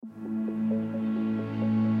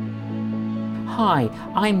Hi,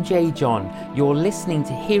 I'm J. John. You're listening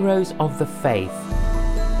to Heroes of the Faith.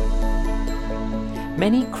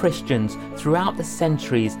 Many Christians throughout the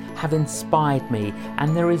centuries have inspired me,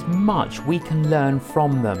 and there is much we can learn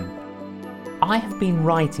from them. I have been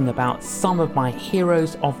writing about some of my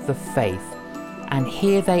heroes of the faith, and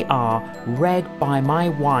here they are, read by my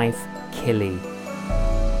wife, Killy.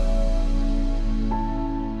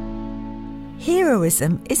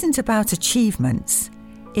 Heroism isn't about achievements.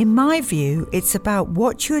 In my view, it's about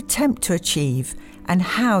what you attempt to achieve and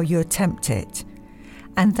how you attempt it.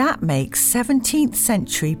 And that makes 17th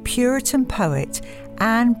century Puritan poet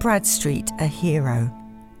Anne Bradstreet a hero.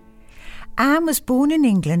 Anne was born in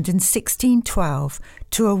England in 1612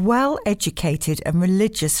 to a well-educated and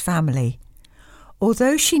religious family.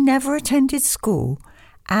 Although she never attended school,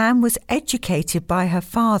 Anne was educated by her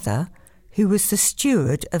father, who was the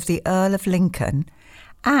steward of the Earl of Lincoln,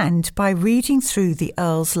 and by reading through the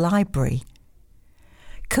Earl's library.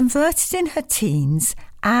 Converted in her teens,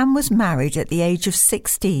 Anne was married at the age of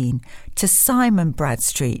 16 to Simon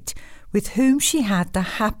Bradstreet, with whom she had the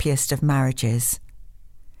happiest of marriages.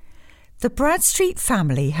 The Bradstreet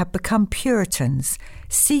family had become Puritans,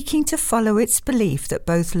 seeking to follow its belief that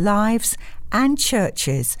both lives and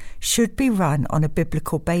churches should be run on a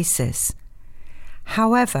biblical basis.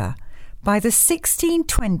 However, by the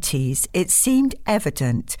 1620s, it seemed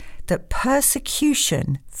evident that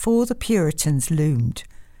persecution for the Puritans loomed.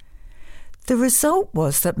 The result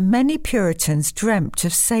was that many Puritans dreamt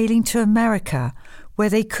of sailing to America, where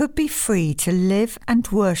they could be free to live and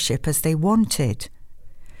worship as they wanted.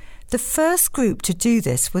 The first group to do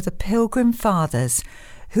this were the Pilgrim Fathers,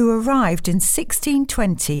 who arrived in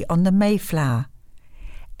 1620 on the Mayflower.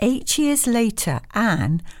 8 years later,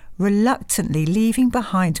 Anne, reluctantly leaving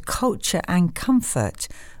behind culture and comfort,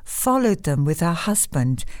 followed them with her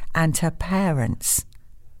husband and her parents.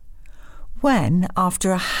 When,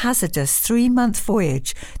 after a hazardous 3-month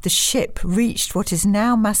voyage, the ship reached what is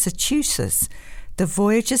now Massachusetts, the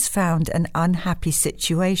voyagers found an unhappy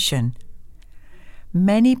situation.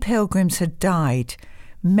 Many pilgrims had died,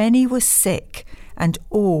 many were sick, and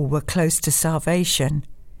all were close to starvation.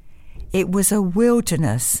 It was a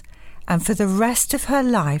wilderness, and for the rest of her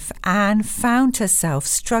life, Anne found herself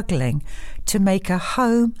struggling to make a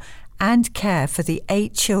home and care for the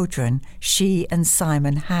 8 children she and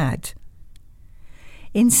Simon had.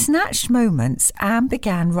 In snatched moments, Anne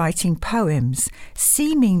began writing poems,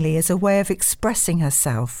 seemingly as a way of expressing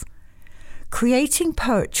herself. Creating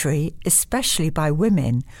poetry, especially by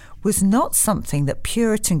women, was not something that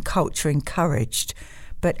Puritan culture encouraged,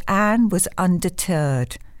 but Anne was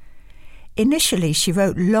undeterred. Initially, she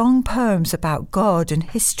wrote long poems about God and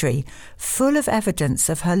history, full of evidence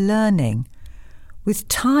of her learning. With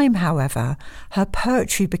time, however, her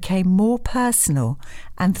poetry became more personal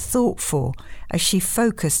and thoughtful as she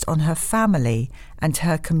focused on her family and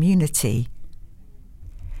her community.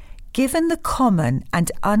 Given the common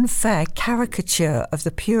and unfair caricature of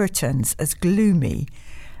the Puritans as gloomy,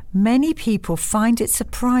 many people find it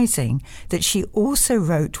surprising that she also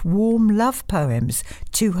wrote warm love poems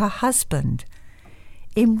to her husband.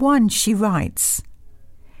 In one she writes,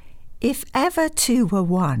 "If ever two were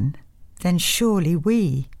one, then surely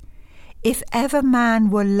we. If ever man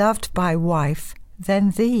were loved by wife,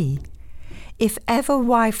 then thee. If ever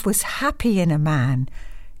wife was happy in a man,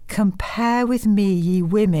 compare with me, ye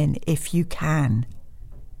women, if you can."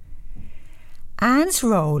 Anne's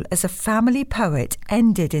role as a family poet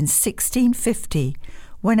ended in 1650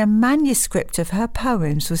 when a manuscript of her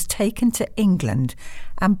poems was taken to England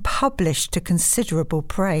and published to considerable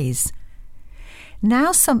praise.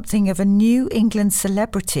 Now something of a New England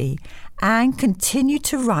celebrity, Anne continued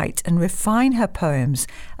to write and refine her poems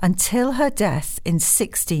until her death in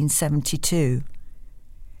 1672.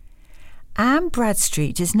 Anne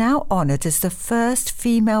Bradstreet is now honoured as the first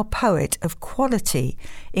female poet of quality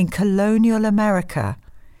in colonial America.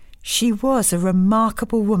 She was a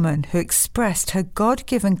remarkable woman who expressed her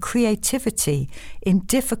God-given creativity in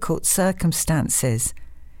difficult circumstances.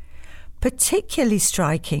 Particularly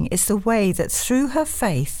striking is the way that through her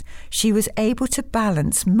faith she was able to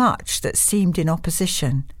balance much that seemed in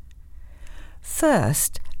opposition.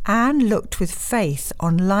 First, Anne looked with faith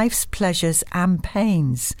on life's pleasures and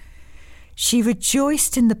pains. She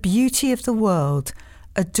rejoiced in the beauty of the world,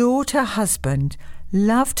 adored her husband,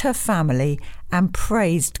 loved her family, and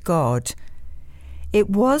praised God. It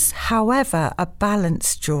was, however, a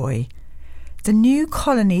balanced joy. The new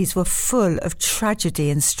colonies were full of tragedy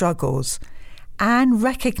and struggles. Anne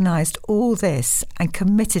recognised all this and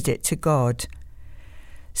committed it to God.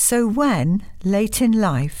 So when, late in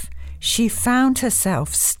life, she found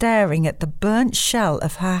herself staring at the burnt shell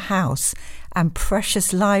of her house and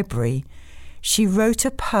precious library, she wrote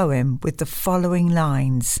a poem with the following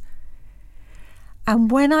lines.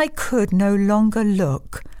 And when I could no longer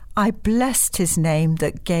look, I blessed his name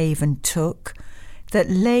that gave and took, that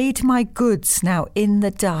laid my goods now in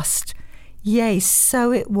the dust. Yea,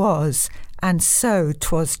 so it was, and so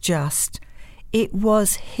 'twas just. It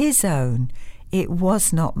was his own, it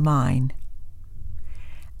was not mine.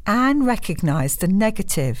 Anne recognised the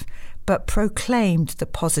negative, but proclaimed the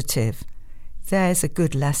positive. There's a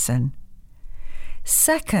good lesson.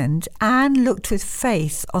 Second, Anne looked with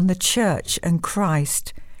faith on the church and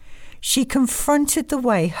Christ. She confronted the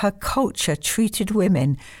way her culture treated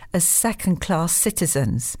women as second-class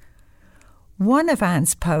citizens. One of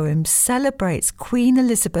Anne's poems celebrates Queen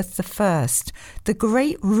Elizabeth I, the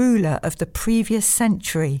great ruler of the previous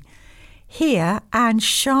century. Here, Anne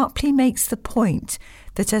sharply makes the point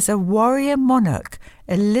that as a warrior monarch,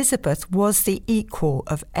 Elizabeth was the equal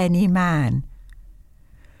of any man.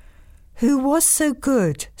 Who was so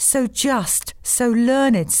good, so just, so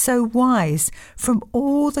learned, so wise, from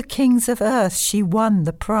all the kings of earth she won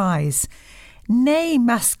the prize. Nay,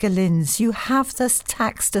 masculines, you have thus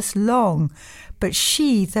taxed us long, but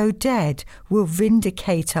she, though dead, will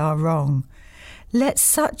vindicate our wrong. Let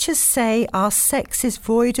such as say our sex is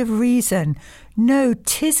void of reason know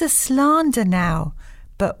 'tis a slander now,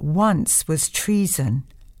 but once was treason.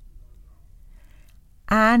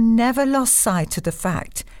 Anne never lost sight of the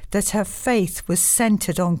fact that her faith was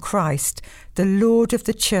centred on Christ, the Lord of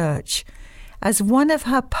the Church, as one of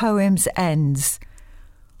her poems ends.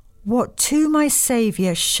 What to my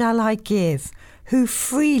Saviour shall I give, who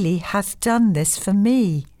freely hath done this for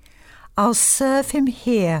me? I'll serve him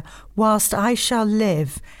here whilst I shall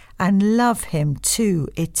live, and love him to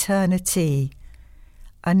eternity.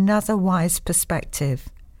 Another wise perspective.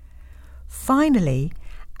 Finally,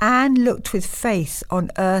 Anne looked with faith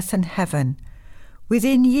on earth and heaven.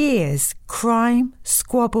 Within years, crime,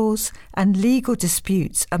 squabbles, and legal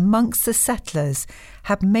disputes amongst the settlers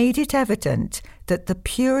had made it evident that the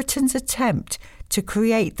Puritans' attempt to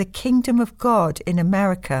create the kingdom of God in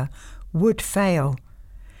America would fail.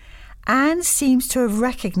 Anne seems to have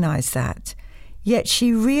recognised that, yet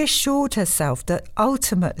she reassured herself that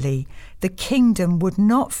ultimately the kingdom would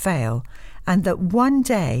not fail, and that one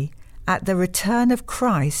day, at the return of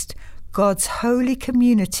Christ, God's holy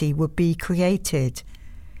community would be created.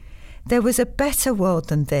 There was a better world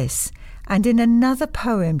than this, and in another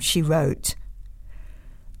poem she wrote,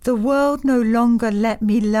 "The world no longer let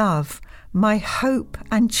me love, my hope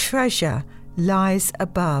and treasure lies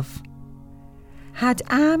above." Had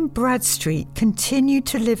Anne Bradstreet continued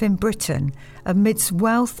to live in Britain amidst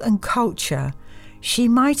wealth and culture, she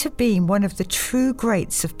might have been one of the true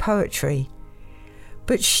greats of poetry.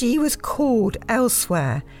 But she was called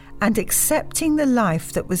elsewhere, and accepting the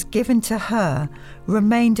life that was given to her,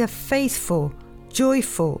 remained a faithful,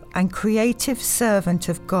 joyful, and creative servant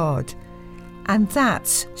of God. And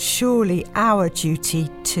that's surely our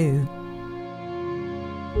duty too.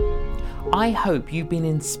 I hope you've been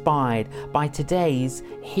inspired by today's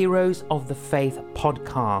Heroes of the Faith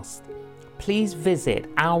podcast. Please visit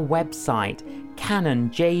our website,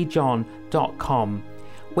 canonjjohn.com,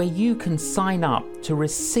 where you can sign up to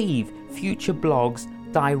receive future blogs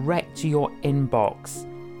direct to your inbox.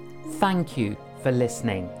 Thank you for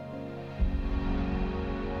listening.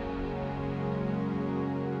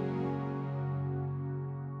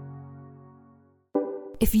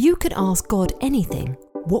 If you could ask God anything,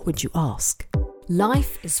 what would you ask?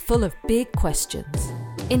 Life is full of big questions.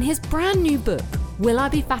 In his brand new book, Will I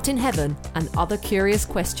Be Fat in Heaven? And Other Curious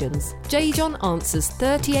Questions, J. John answers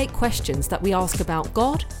 38 questions that we ask about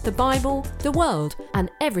God, the Bible, the world,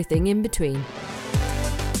 and everything in between.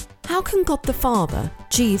 How can God the Father,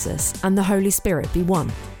 Jesus, and the Holy Spirit be one?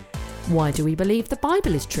 Why do we believe the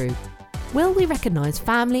Bible is true? Will we recognise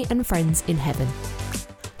family and friends in heaven?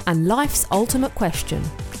 And life's ultimate question,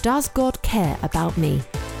 does God care about me?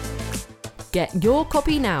 Get your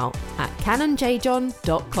copy now at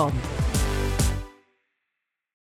canonjjohn.com.